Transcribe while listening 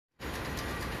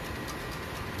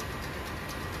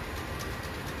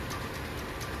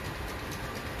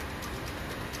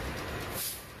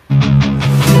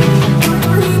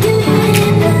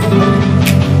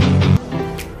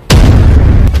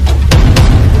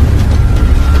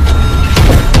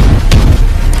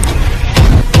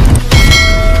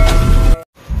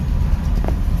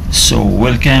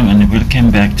Welcome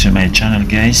back to my channel,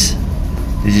 guys.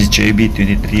 This is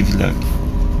JB23 vlog.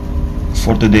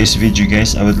 For today's video,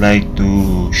 guys, I would like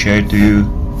to share to you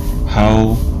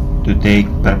how to take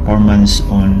performance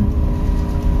on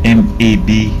MEB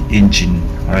engine,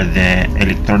 or the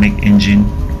electronic engine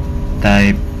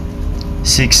type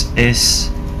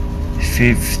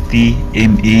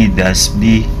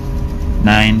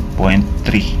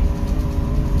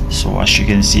 6S50ME-B9.3. So as you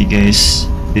can see, guys,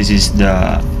 this is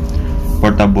the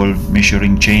portable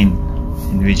measuring chain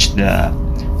in which the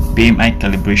PMI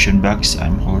calibration box,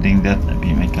 I'm holding that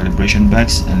PMI calibration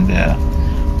box, and the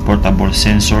portable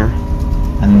sensor,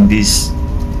 and this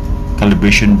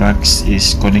calibration box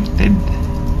is connected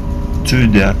to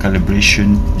the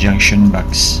calibration junction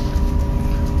box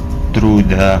through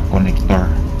the connector.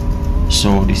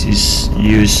 So this is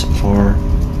used for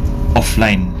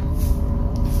offline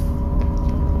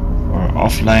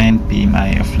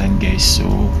PMI offline, guys.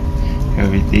 So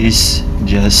here it is,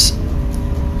 just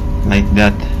like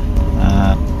that.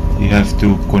 You have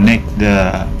to connect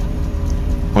the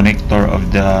connector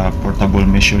of the portable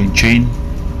measuring chain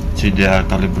to the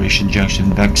calibration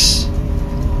junction box,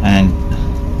 and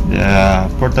the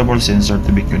portable sensor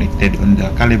to be connected on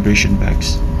the calibration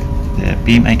box, the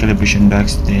PMI calibration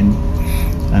box, then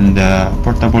and the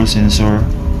portable sensor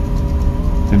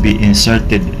to be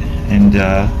inserted in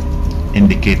the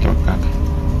indicator cock.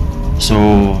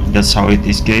 So that's how it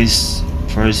is, guys.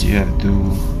 First you have to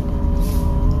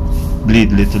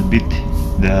bleed little bit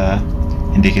the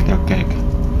indicator cock,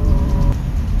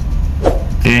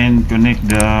 then connect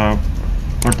the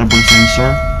portable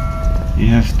sensor.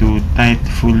 You have to tight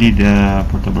fully the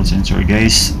portable sensor,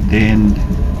 guys. Then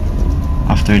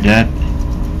after that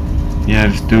you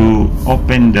have to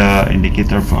open the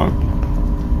indicator valve.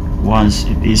 Once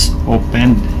it is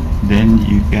opened, then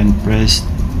you can press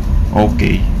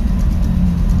OK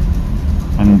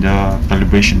on the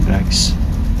calibration box.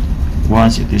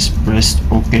 Once it is pressed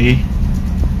OK,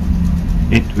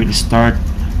 it will start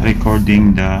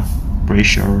recording the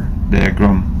pressure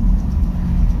diagram.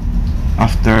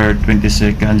 After 20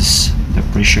 seconds, the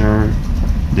pressure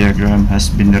diagram has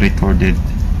been recorded.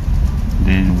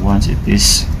 Then once it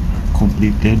is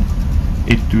completed,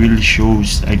 it will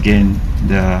shows again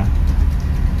the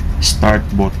start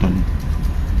button.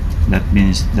 That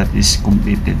means that is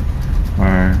completed,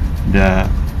 or the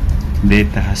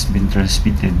data has been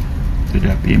transmitted to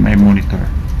the PMI monitor.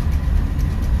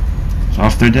 So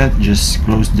after that, just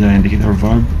close the indicator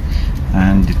valve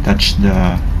and detach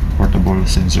the portable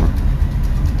sensor.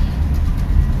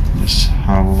 That's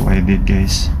how I did,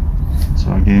 guys.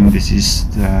 So again, this is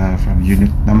from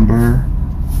unit number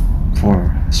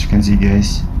 4. As you can see,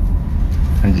 guys,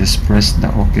 I just press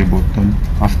the OK button.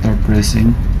 After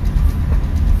pressing,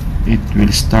 it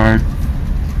will start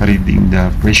reading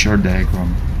the pressure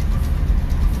diagram.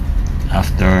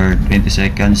 After 20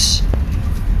 seconds,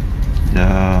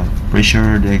 the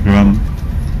pressure diagram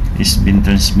is been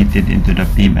transmitted into the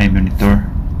PMI monitor.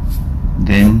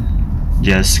 Then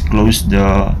just close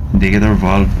the indicator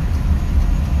valve,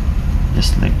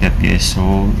 just like that, guys.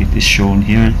 So it is shown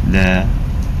here the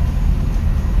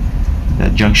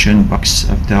junction box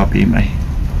of the PMI,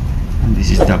 and this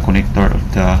is the connector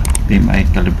of the PMI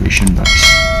calibration box.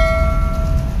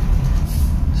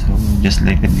 So just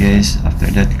like that, guys. After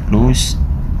that, close.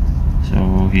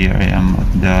 So here I am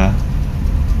at the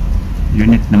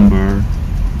unit number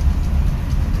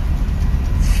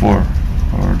 4,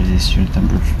 or this is unit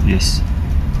number 4, yes.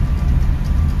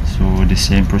 So the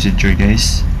same procedure,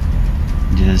 guys.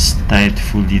 Just tight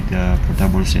fully the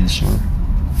portable sensor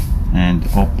and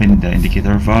open the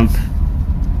indicator valve.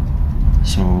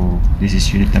 So this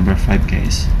is unit number 5,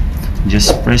 guys.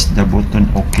 Just press the button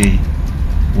OK.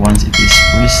 Once it is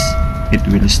pressed, it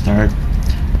will start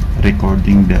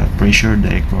recording the pressure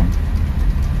diagram,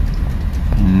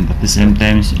 and at the same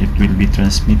time it will be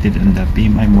transmitted on the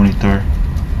PMI monitor,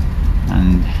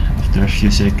 and after a few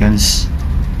seconds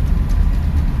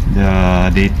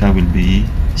the data will be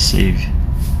saved.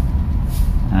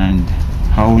 And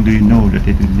how do you know that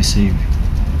it will be saved?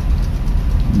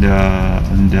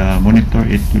 On the monitor,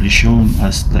 it will show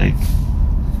as like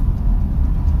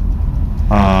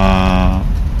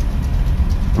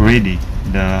ready.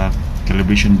 The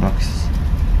calibration box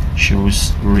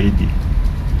shows ready,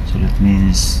 so that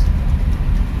means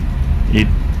it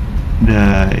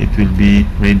will be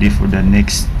ready for the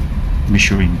next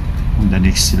measuring on the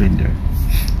next cylinder.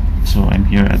 So I'm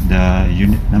here at the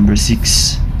unit number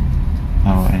 6.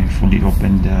 Now I fully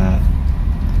opened the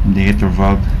indicator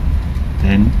valve,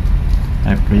 then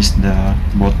I press the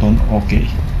button OK.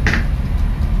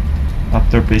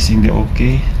 After pressing the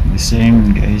OK, the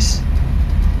same, guys,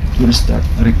 it will start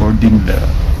recording the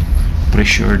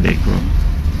pressure diagram.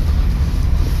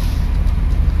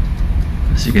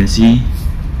 As you can see,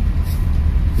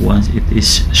 once it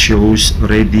is shows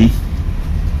ready,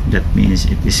 that means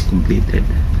it is completed.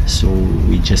 So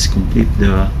we just complete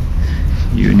the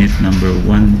unit number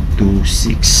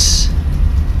 126.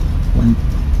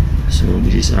 So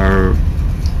this is our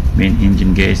main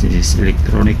engine, guys. This is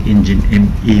electronic engine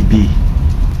MEB.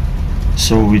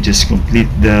 So we just complete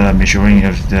the measuring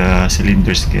of the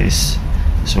cylinders, guys.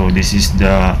 So this is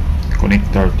the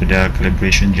connector to the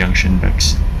calibration junction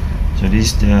box. So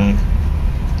this is the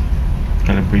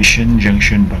calibration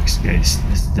junction box, guys.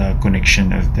 This is the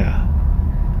connection of the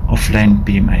offline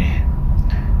PMI.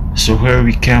 So here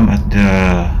we come at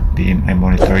the PMI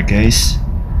monitor, guys.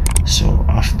 So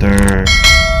after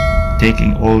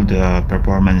taking all the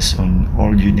performance on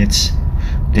all units,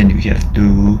 then we have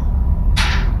to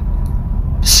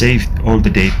save all the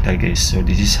data, guys. So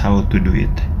this is how to do it.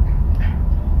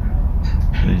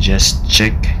 So just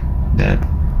check that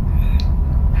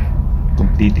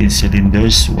completed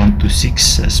cylinders 1 to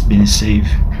 6 has been saved.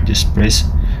 Just press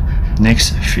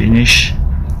next, finish,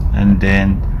 and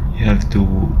then you have to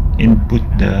input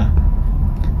the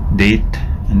date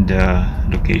and the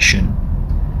location,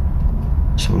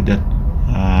 so that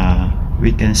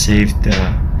we can save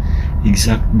the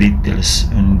exact details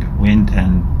on when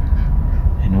and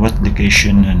what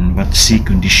location and what sea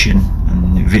condition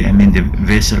and the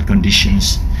vessel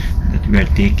conditions that we are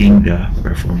taking the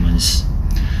performance.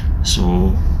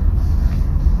 So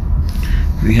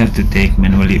we have to take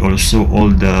manually also all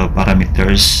the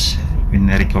parameters when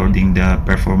recording the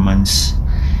performance,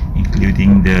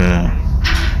 including the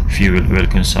fuel oil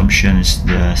consumptions,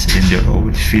 the cylinder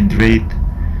oil feed rate,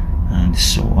 and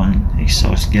so on,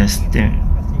 exhaust gas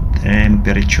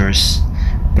temperatures,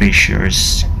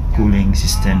 pressures, cooling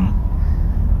system,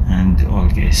 and all,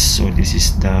 guys. So this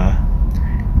is the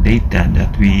data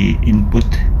that we input,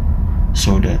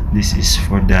 so that this is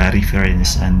for the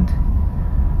reference and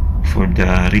for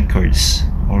the records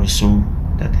also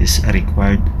that is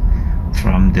required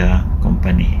from the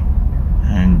company,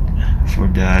 and for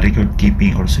the record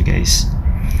keeping also, guys.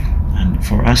 And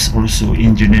for us also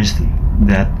engineers,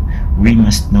 that we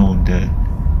must know that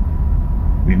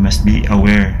we must be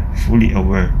aware, fully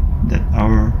aware, that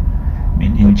our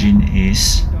main engine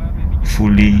is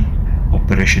fully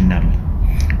operational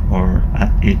or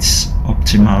at its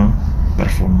optimal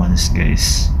performance,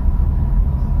 guys.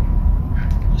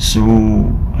 So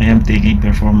I am taking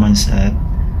performance at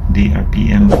the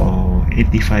RPM or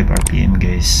 85 RPM,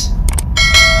 guys,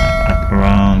 at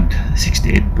around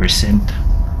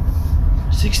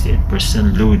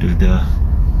 68% load of the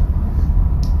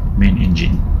main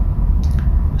engine.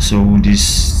 So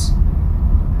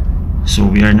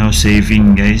we are now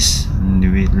saving, guys, and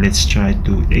let's try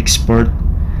to export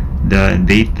the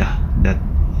data that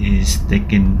is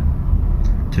taken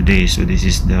today. So this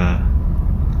is the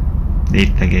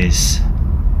data, guys.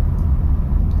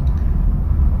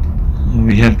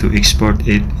 We have to export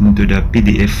it into the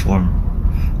PDF form.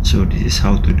 So this is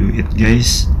how to do it,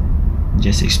 guys.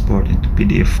 Just export into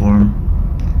PDF form.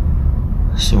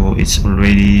 So it's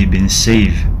already been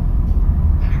saved,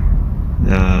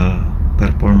 the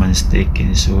performance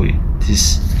taken. So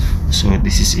this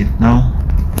is it now.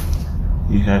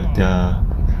 You have the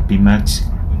Pmax,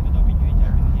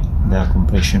 the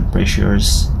compression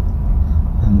pressures,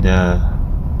 and the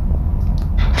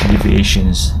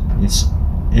deviations.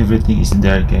 Everything is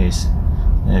there, guys,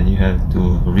 and you have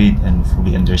to read and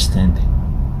fully understand.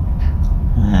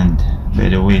 And by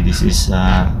the way, this is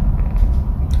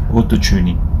auto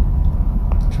tuning.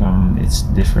 It's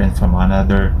different from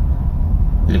another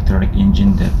electronic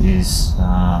engine that is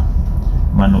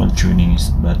manual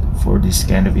tunings, but for this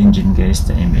kind of engine, guys,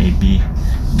 the MEB,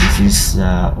 this is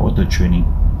auto tuning.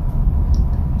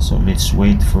 So let's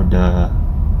wait for the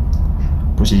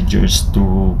procedures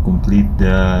to complete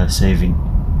the saving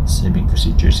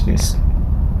procedures, guys.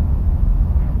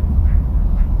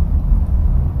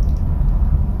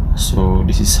 So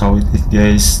this is how it is,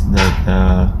 guys, that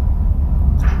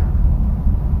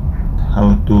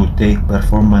how to take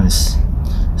performance.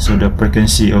 So the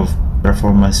frequency of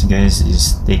performance, guys,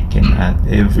 is taken at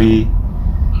every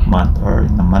month or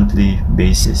on a monthly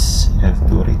basis. You have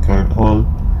to record all,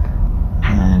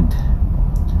 and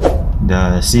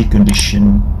the sea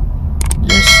condition,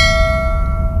 just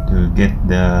to get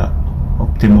the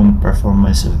optimum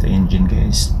performance of the engine,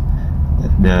 guys,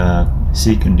 that the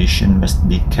sea condition must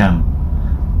be calm,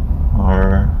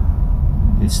 or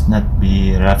it's not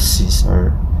be rough seas,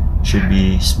 or should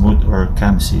be smooth or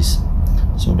calm seas,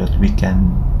 so that we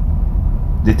can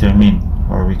determine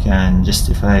or we can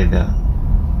justify the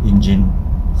engine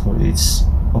for its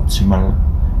optimal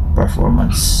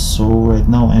performance. So right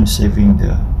now I'm saving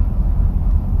the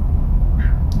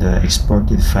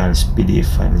exported files, PDF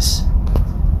files.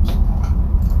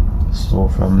 So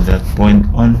from that point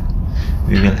on,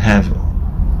 we will have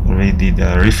already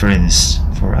the reference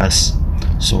for us,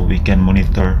 so we can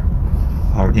monitor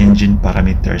our engine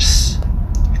parameters.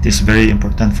 It is very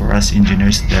important for us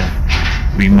engineers that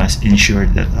we must ensure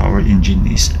that our engine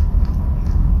is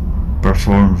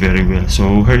perform very well.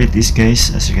 So here it is,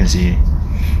 guys. As you can see,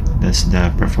 that's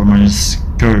the performance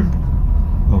curve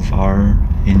of our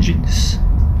engines.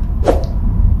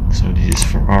 So this is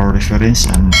for our reference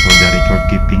and for the record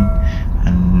keeping,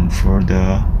 and for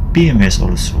the PMS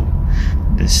also.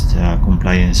 That's the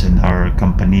compliance and our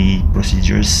company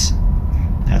procedures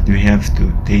that we have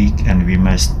to take, and we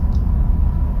must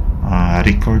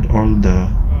record all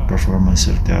the performance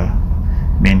of the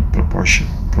main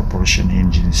proportion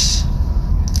engines.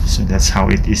 So that's how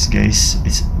it is, guys.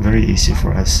 It's very easy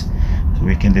for us, so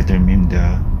we can determine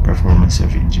the performance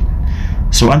of engine.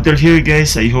 So until here,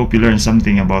 guys, I hope you learned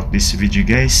something about this video,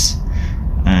 guys.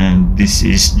 And this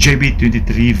is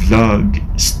JB23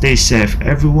 vlog. Stay safe,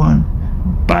 everyone.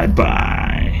 Bye bye.